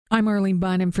I'm Arlene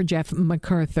Bynum for Jeff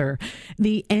MacArthur.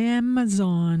 The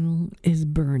Amazon is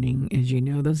burning, as you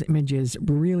know. Those images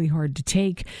really hard to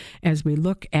take as we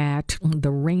look at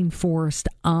the rainforest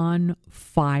on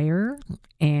fire,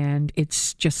 and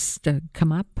it's just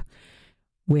come up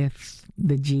with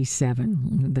the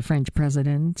G7. The French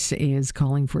president is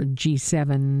calling for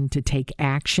G7 to take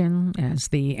action as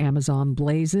the Amazon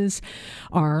blazes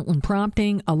are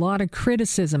prompting a lot of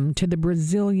criticism to the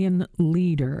Brazilian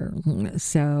leader.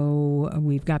 So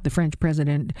we've got the French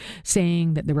president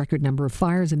saying that the record number of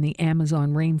fires in the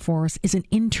Amazon rainforest is an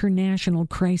international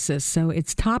crisis. So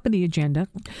it's top of the agenda,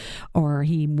 or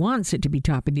he wants it to be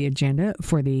top of the agenda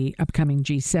for the upcoming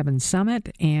G7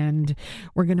 summit. And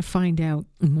we're going to find out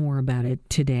more about it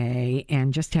today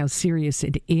and just how serious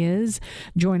it is.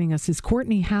 Joining us is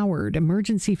Courtney Howard,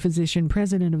 emergency physician,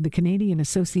 president of the Canadian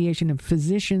Association of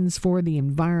Physicians for the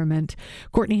Environment.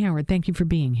 Courtney Howard, thank you for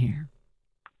being here.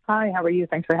 Hi, how are you?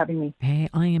 Thanks for having me. Hey,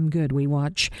 I am good. We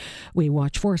watch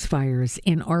forest fires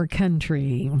in our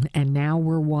country, and now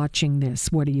we're watching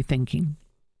this. What are you thinking?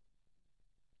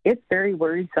 It's very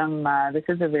worrisome. This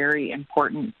is a very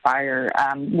important fire.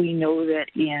 We know that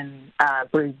in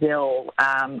Brazil,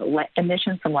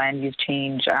 emissions from land use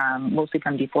change, mostly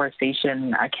from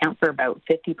deforestation, account for about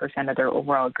 50% of their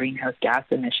overall greenhouse gas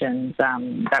emissions.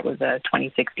 That was a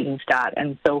 2016 stat.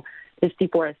 And so this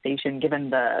deforestation,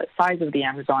 given the size of the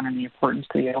Amazon and the importance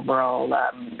to the overall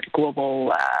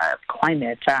global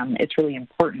climate, it's really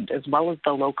important, as well as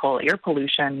the local air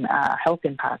pollution health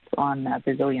impacts on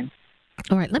Brazilians.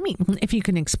 All right, if you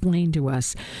can explain to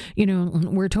us,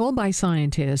 we're told by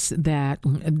scientists that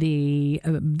the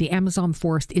Amazon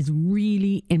forest is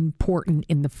really important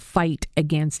in the fight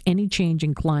against any change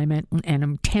in climate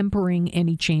and tempering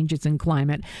any changes in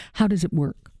climate. How does it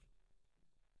work?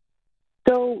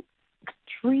 So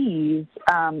trees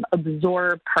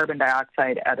absorb carbon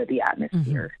dioxide out of the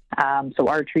atmosphere. So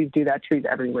our trees do that. Trees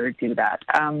everywhere do that.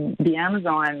 The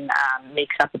Amazon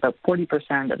makes up about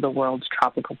 40% of the world's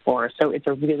tropical forest, so it's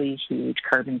a really huge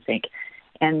carbon sink.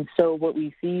 And so what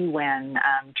we see when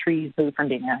trees move from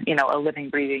being a living,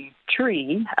 breathing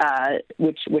tree,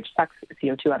 which sucks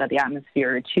CO2 out of the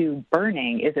atmosphere, to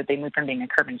burning, is that they move from being a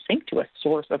carbon sink to a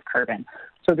source of carbon.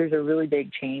 So there's a really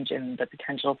big change in the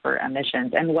potential for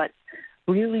emissions. And what's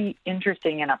really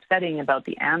interesting and upsetting about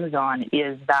the Amazon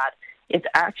is that it's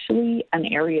actually an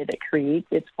area that creates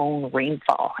its own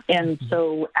rainfall. And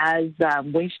so as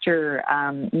moisture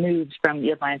moves from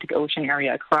the Atlantic Ocean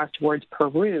area across towards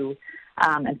Peru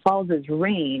and falls as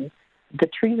rain, the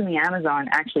trees in the Amazon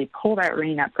actually pull that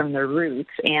rain up from their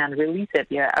roots and release it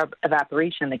via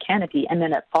evaporation in the canopy, and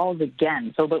then it falls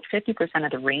again. So about 50%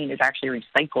 of the rain is actually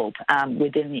recycled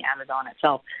within the Amazon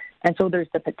itself. And so there's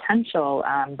the potential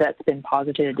that's been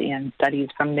posited in studies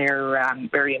from their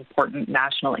very important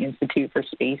National Institute for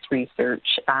Space Research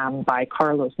by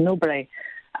Carlos Nobre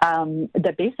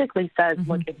that basically says,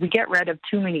 look, if we get rid of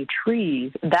too many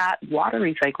trees, that water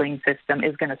recycling system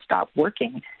is going to stop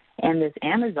working. And this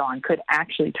Amazon could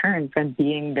actually turn from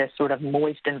being this sort of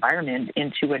moist environment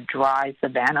into a dry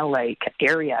savanna-like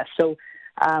area. So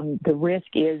the risk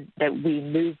is that we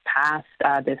move past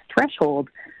this threshold,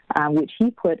 which he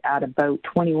put at about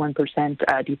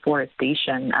 21%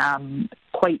 deforestation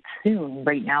quite soon.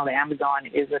 Right now, the Amazon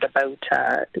is at about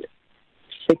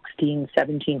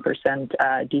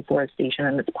 17% deforestation,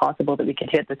 and it's possible that we could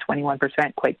hit the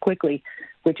 21% quite quickly,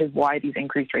 which is why these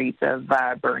increased rates of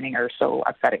burning are so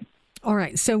upsetting. All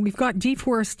right, so we've got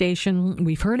deforestation.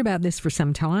 We've heard about this for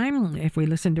some time, if we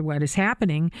listen to what is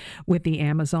happening with the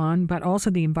Amazon, but also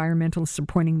the environmentalists are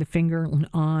pointing the finger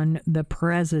on the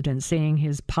president, saying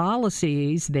his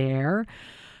policies there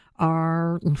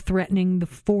are threatening the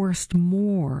forest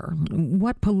more.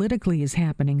 What politically is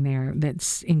happening there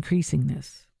that's increasing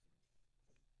this?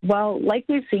 Well, like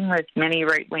we've seen with many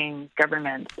right-wing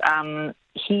governments,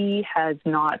 he has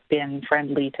not been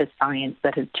friendly to science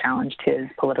that has challenged his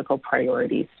political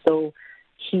priorities. So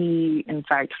he, in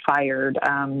fact, fired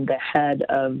the head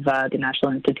of the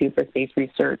National Institute for Space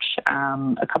Research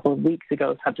a couple of weeks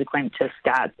ago, subsequent to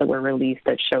stats that were released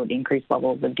that showed increased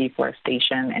levels of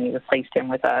deforestation, and he replaced him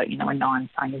with a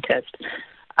non-scientist.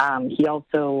 He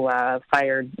also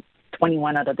fired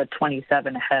 21 out of the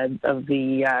 27 heads of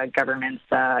the government's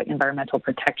Environmental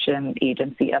Protection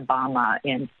Agency, IBAMA,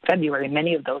 in February.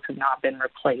 Many of those have not been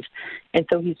replaced. And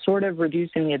so he's sort of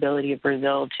reducing the ability of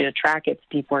Brazil to track its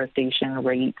deforestation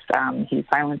rates. He's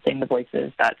silencing the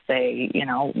voices that say,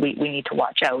 we need to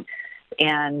watch out.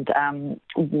 And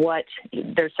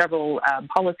there's several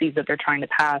policies that they're trying to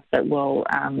pass that will,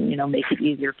 make it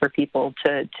easier for people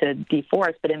to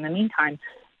deforest. But in the meantime,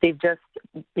 they've just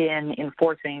been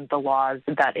enforcing the laws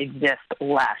that exist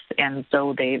less, and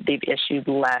so they've issued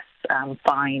less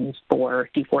fines for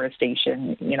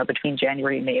deforestation, between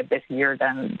January and May of this year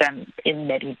than in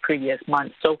many previous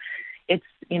months. So it's,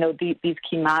 these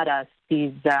quemadas,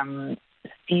 these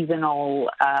seasonal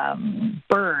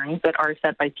burns that are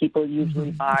set by people,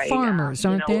 usually by farmers,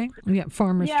 aren't they? Yeah,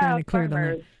 farmers trying to clear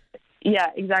them.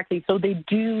 Yeah, exactly. So they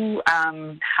do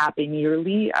happen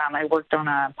yearly. I worked on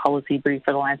a policy brief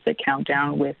for the Lancet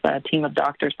Countdown with a team of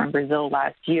doctors from Brazil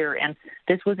last year, and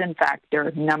this was, in fact,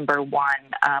 their number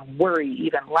one worry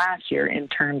even last year in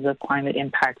terms of climate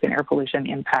impacts and air pollution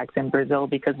impacts in Brazil,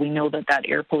 because we know that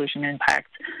air pollution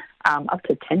impacts up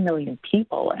to 10 million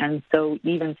people. And so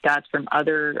even stats from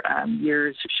other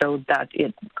years showed that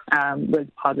it was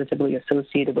positively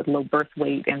associated with low birth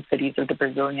weight in cities of the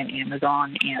Brazilian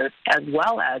Amazon, and as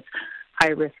well as high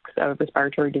risks of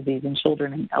respiratory disease in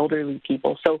children and elderly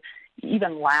people. So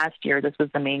even last year, this was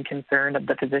the main concern of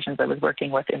the physicians I was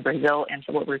working with in Brazil. And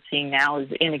so what we're seeing now is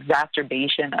an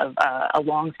exacerbation of a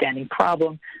longstanding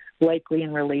problem, likely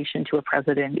in relation to a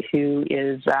president who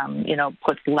is,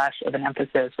 puts less of an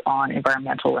emphasis on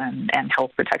environmental and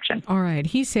health protection. All right.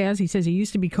 He says he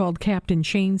used to be called Captain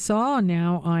Chainsaw.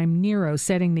 Now I'm Nero,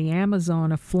 setting the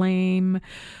Amazon aflame.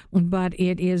 But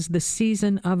it is the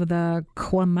season of the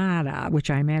queimada, which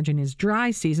I imagine is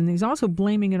dry season. He's also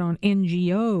blaming it on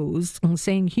NGOs and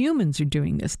saying humans are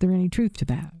doing this. Is there any truth to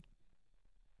that?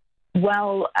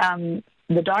 Well,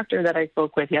 the doctor that I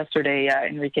spoke with yesterday,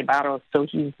 Enrique Barros, so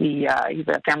he's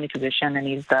a family physician, and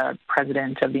he's the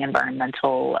president of the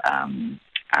environmental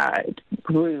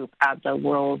group at the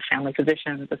World Family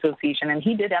Physicians Association. And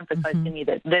he did emphasize to me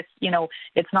that this,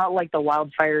 it's not like the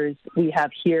wildfires we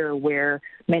have here where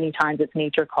many times it's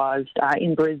nature caused.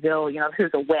 In Brazil,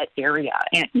 there's a wet area,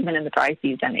 and even in the dry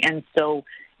season. And so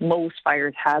most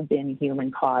fires have been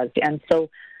human caused. And so,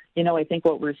 I think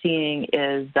what we're seeing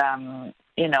is,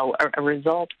 a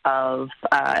result of,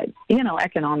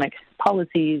 economic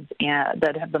policies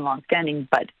that have been longstanding,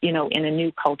 but, in a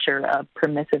new culture of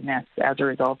permissiveness as a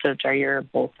result of Jair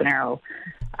Bolsonaro.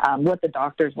 What the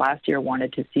doctors last year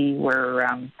wanted to see were,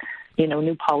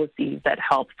 new policies that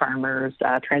help farmers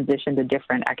transition to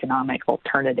different economic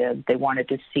alternatives. They wanted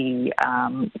to see,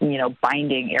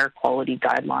 binding air quality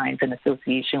guidelines in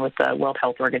association with the World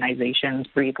Health Organization's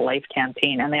Breathe Life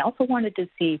campaign. And they also wanted to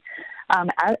see,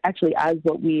 as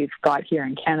what we've got here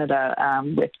in Canada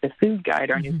with the food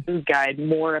guide, our new food guide,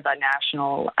 more of a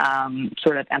national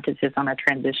sort of emphasis on a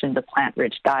transition to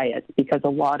plant-rich diets, because a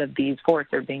lot of these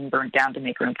forests are being burnt down to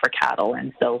make room for cattle.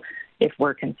 And so if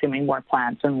we're consuming more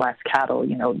plants and less cattle,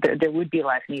 there would be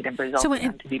less need in Brazil for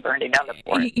them to be burning down the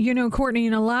forest. Courtney,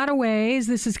 in a lot of ways,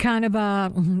 this is kind of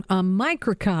a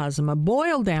microcosm, a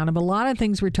boil down of a lot of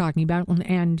things we're talking about.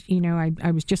 And I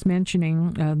was just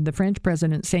mentioning the French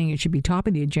president saying it should be top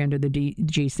of the agenda, the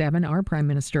G7, our prime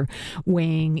minister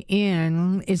weighing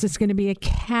in. Is this going to be a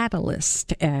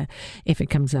catalyst if it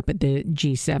comes up at the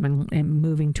G7 and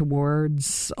moving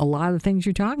towards a lot of the things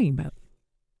you're talking about?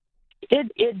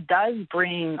 It does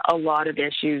bring a lot of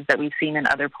issues that we've seen in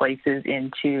other places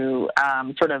into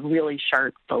sort of really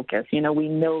sharp focus. We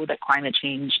know that climate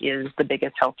change is the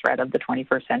biggest health threat of the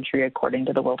 21st century, according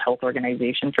to the World Health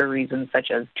Organization, for reasons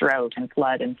such as drought and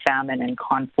flood and famine and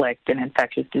conflict and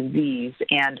infectious disease.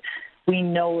 And we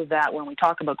know that when we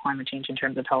talk about climate change in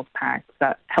terms of health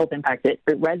impacts, it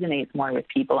resonates more with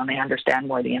people, and they understand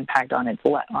more the impact on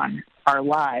our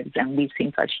lives. And we've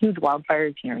seen such huge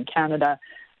wildfires here in Canada,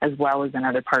 as well as in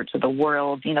other parts of the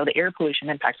world. The air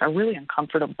pollution impacts are really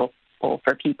uncomfortable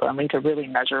for people and lead to really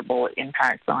measurable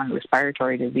impacts on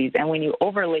respiratory disease. And when you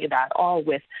overlay that all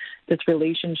with this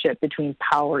relationship between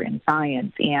power and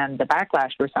science and the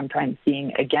backlash we're sometimes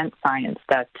seeing against science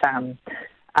that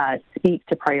speak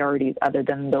to priorities other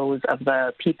than those of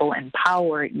the people in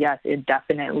power, yes, it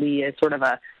definitely is sort of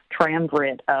a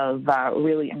triumvirate of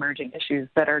really emerging issues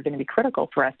that are going to be critical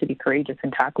for us to be courageous in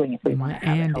tackling if we want to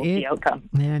have a healthy outcome.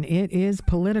 And it is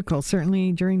political,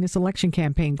 certainly during this election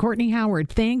campaign. Courtney Howard,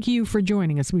 thank you for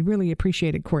joining us. We really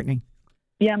appreciate it, Courtney.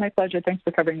 Yeah, my pleasure. Thanks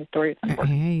for covering the story.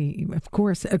 Hey, of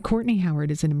course. Courtney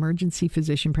Howard is an emergency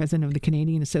physician, president of the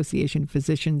Canadian Association of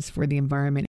Physicians for the Environment.